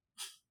away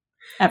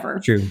ever.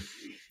 True.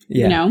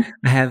 Yeah.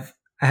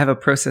 I I have a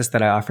process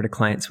that I offer to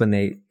clients when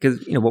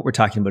because what we're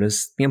talking about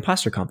is the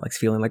imposter complex,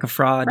 feeling like a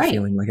fraud, Right.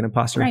 feeling like an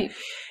imposter. Right.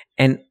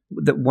 And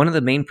one of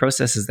the main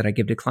processes that I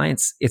give to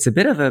clients, it's a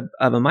bit of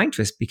a mind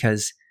twist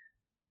because,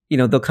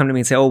 they'll come to me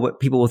and say, oh, what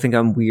people will think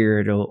I'm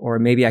weird, or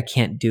maybe I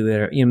can't do it.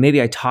 Or,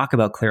 maybe I talk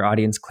about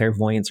clairaudience,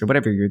 clairvoyance, or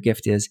whatever your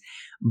gift is,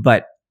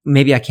 but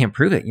maybe I can't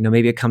prove it.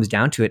 Maybe it comes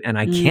down to it and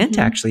I can't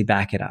actually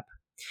back it up.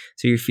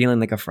 So you're feeling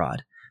like a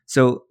fraud.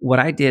 So what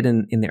I did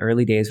in the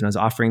early days when I was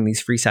offering these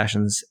free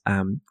sessions,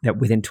 that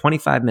within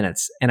 25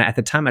 minutes, and at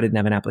the time I didn't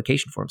have an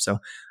application form. So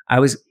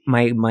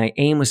my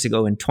aim was to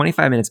go in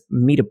 25 minutes,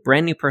 meet a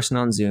brand new person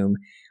on Zoom,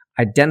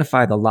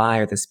 identify the lie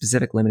or the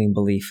specific limiting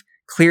belief,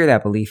 clear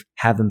that belief,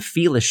 have them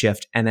feel a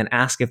shift, and then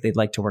ask if they'd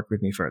like to work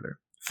with me further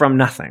from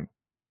nothing.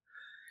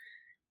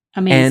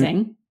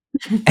 Amazing.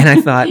 And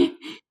I thought,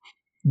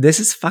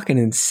 this is fucking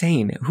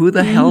insane. Who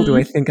the hell do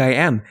I think I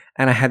am?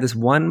 And I had this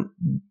one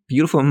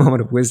beautiful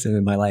moment of wisdom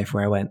in my life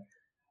where I went,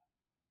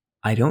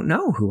 I don't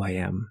know who I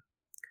am.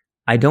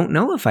 I don't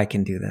know if I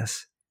can do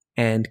this.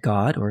 And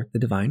God, or the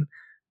divine,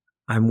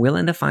 I'm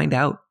willing to find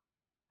out.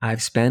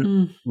 I've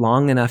spent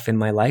long enough in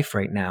my life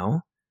right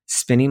now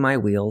spinning my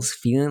wheels,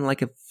 feeling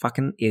like a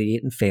fucking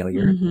idiot and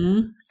failure.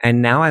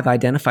 And now I've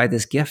identified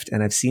this gift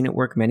and I've seen it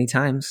work many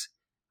times.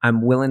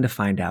 I'm willing to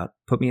find out.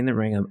 Put me in the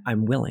ring.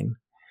 I'm willing.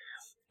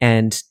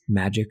 And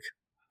magic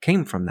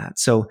came from that.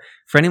 So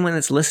for anyone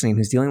that's listening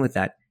who's dealing with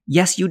that,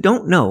 yes, you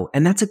don't know.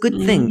 And that's a good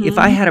thing. If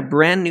I had a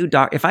brand new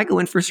if I go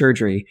in for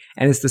surgery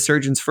and it's the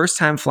surgeon's first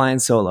time flying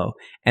solo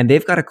and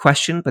they've got a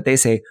question, but they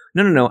say,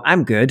 no,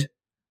 I'm good.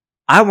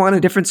 I want a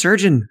different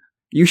surgeon.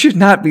 You should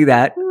not be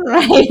that.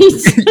 Right.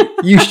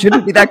 You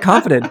shouldn't be that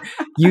confident.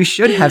 You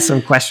should have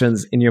some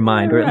questions in your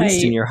mind, or at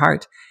least in your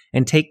heart,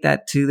 and take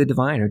that to the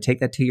divine or take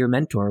that to your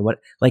mentor.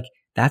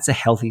 That's a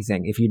healthy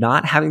thing. If you're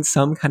not having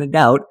some kind of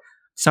doubt,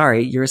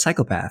 sorry, you're a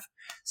psychopath.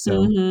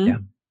 So yeah.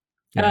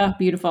 Oh,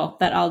 beautiful.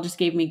 That all just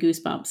gave me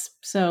goosebumps.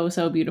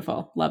 So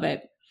beautiful. Love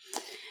it.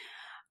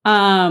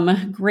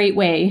 Great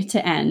way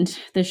to end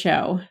the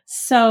show.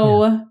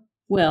 So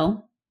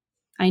Will,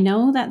 I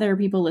know that there are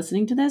people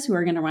listening to this who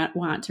are going to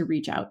want to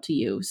reach out to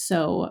you.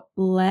 So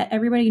let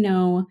everybody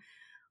know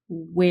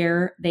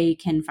where they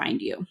can find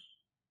you.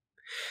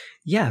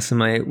 Yeah. So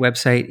my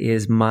website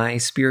is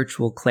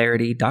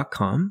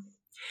myspiritualclarity.com.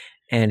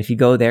 And if you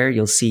go there,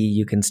 you'll see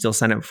you can still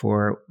sign up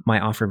for my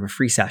offer of a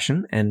free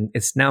session. And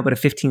it's now about a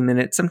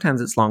 15-minute,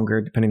 sometimes it's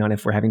longer, depending on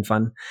if we're having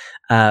fun,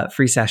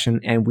 free session.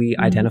 And we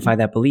identify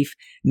that belief.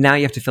 Now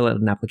you have to fill out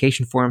an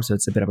application form. So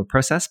it's a bit of a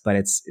process, but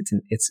it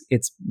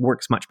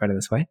works much better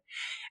this way.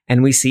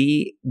 And we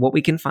see what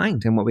we can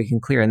find and what we can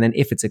clear. And then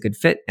if it's a good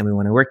fit and we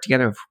want to work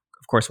together, of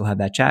course, we'll have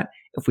that chat.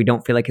 If we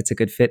don't feel like it's a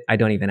good fit, I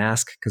don't even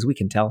ask because we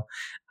can tell.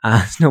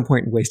 There's no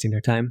point in wasting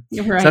our time.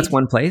 Right. So that's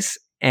one place.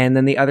 And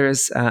then the other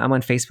is I'm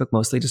on Facebook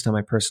mostly, just on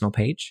my personal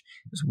page.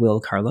 It's Will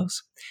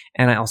Carlos.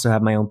 And I also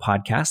have my own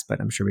podcast,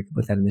 but I'm sure we can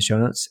put that in the show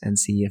notes and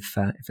see if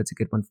it's a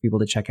good one for people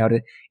to check out.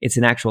 It's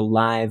an actual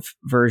live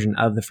version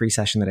of the free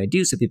session that I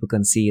do, so people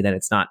can see that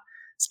it's not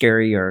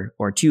scary or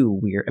too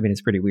weird. I mean,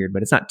 it's pretty weird,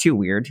 but it's not too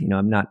weird.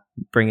 I'm not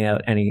bringing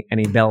out any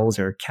bells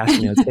or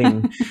casting out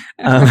thing.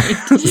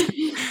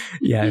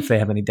 Yeah, if they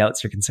have any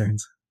doubts or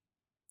concerns.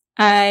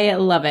 I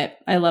love it.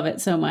 I love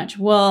it so much.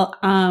 Well,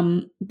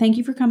 thank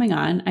you for coming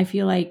on. I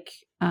feel like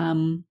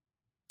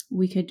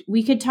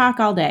we could talk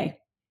all day,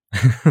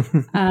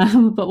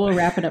 but we'll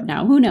wrap it up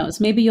now. Who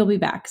knows? Maybe you'll be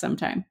back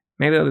sometime.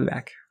 Maybe I'll be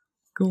back.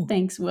 Cool.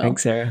 Thanks, Will.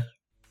 Thanks, Sarah.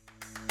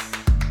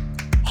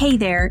 Hey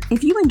there.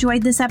 If you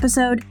enjoyed this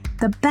episode,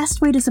 the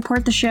best way to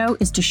support the show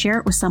is to share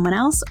it with someone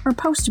else or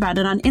post about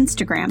it on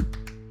Instagram.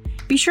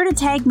 Be sure to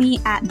tag me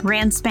at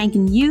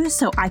BrandSpankingYou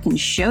so I can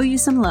show you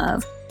some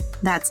love.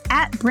 That's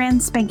at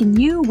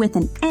BrandSpankingYou with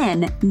an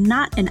N,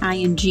 not an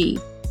ING.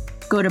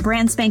 Go to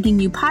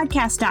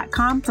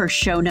brandspankingyoupodcast.com for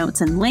show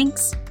notes and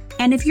links.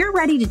 And if you're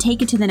ready to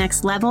take it to the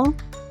next level,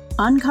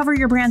 uncover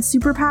your brand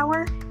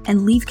superpower,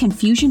 and leave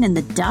confusion in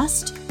the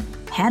dust,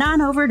 head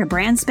on over to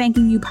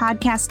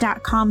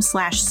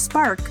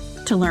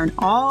brandspankingyoupodcast.com/spark to learn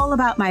all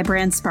about my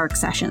Brand Spark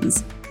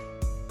sessions.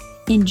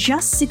 In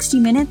just 60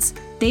 minutes,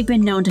 they've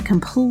been known to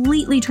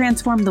completely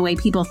transform the way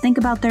people think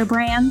about their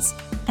brands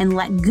and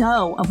let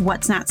go of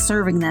what's not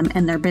serving them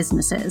and their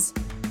businesses.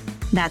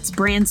 That's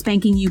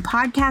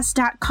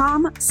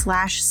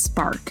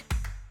brandspankingyoupodcast.com/spark.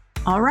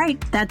 All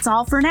right, that's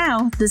all for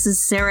now. This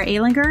is Sarah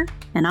Alinger,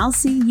 and I'll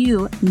see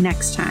you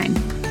next time.